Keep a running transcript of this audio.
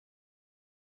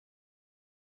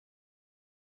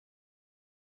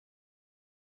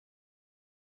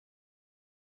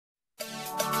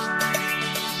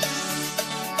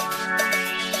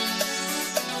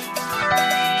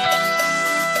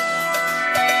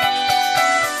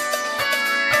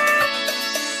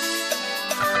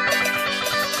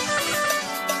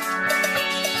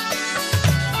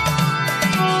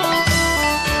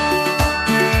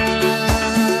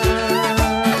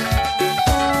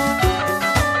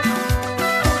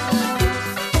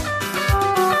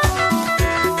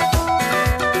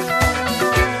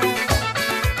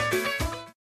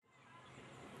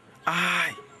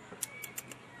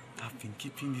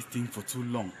Keeping this thing for too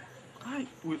long.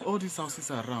 With all these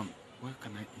houses around, where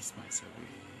can I ease myself?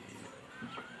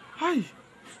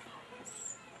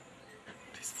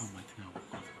 This farm, I think I will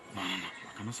go. No,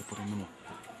 I cannot support it no more.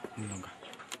 No longer.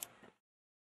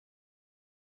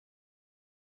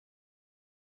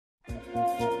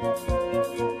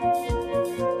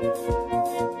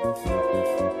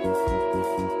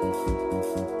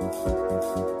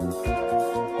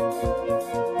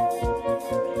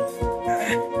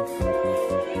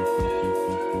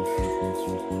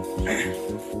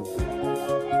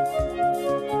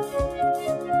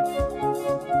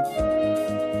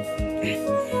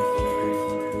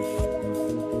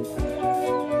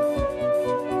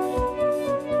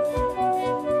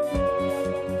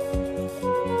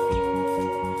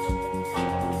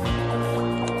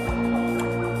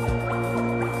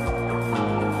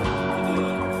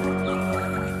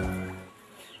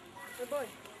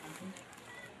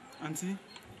 Auntie?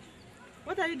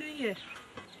 What are you doing here?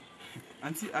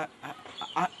 Auntie,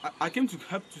 I came to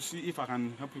help to see if I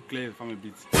can help you clear the farm a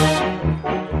bit.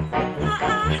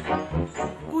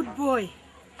 Good boy.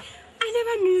 I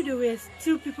never knew there were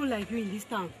still people like you in this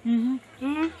town.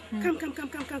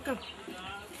 Come.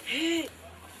 Hey.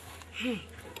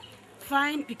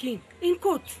 Fine Peking. In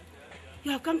court.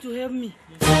 You have come to help me.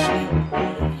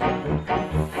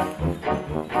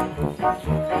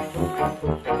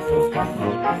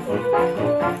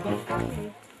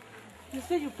 You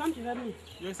said you've come to help me?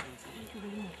 Yes, Auntie. Thank you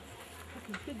very much.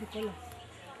 Okay, take the colors.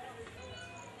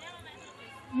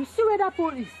 You see where that pole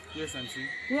is? Yes, Auntie.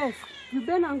 Yes. You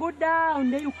bend and go down,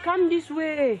 then you come this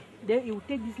way. Then you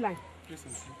take this line. Yes,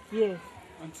 Auntie. Yes.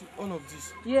 Auntie, all of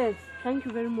this? Yes. Thank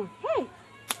you very much. Hey!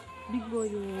 Big boy,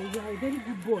 you are a very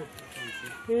good boy.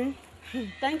 Thank you.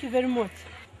 Thank you very much.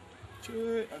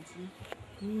 Che,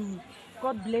 Auntie.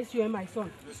 God bless you and my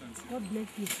son. Yes, Auntie. God bless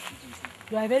you.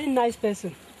 You are a very nice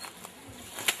person.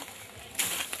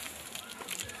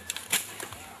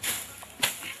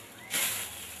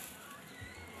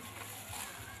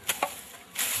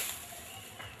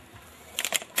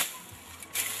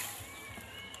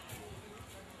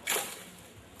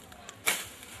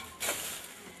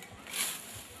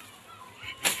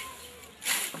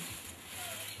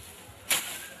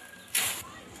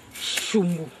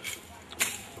 Shumbu.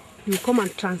 You come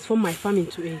and transform my farm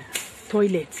into a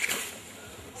toilet.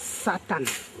 Satan.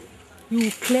 You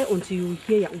will clear until you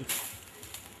hear your own.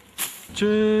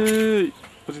 Che,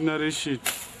 ordinary shit.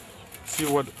 See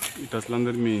what it has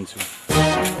landed me into.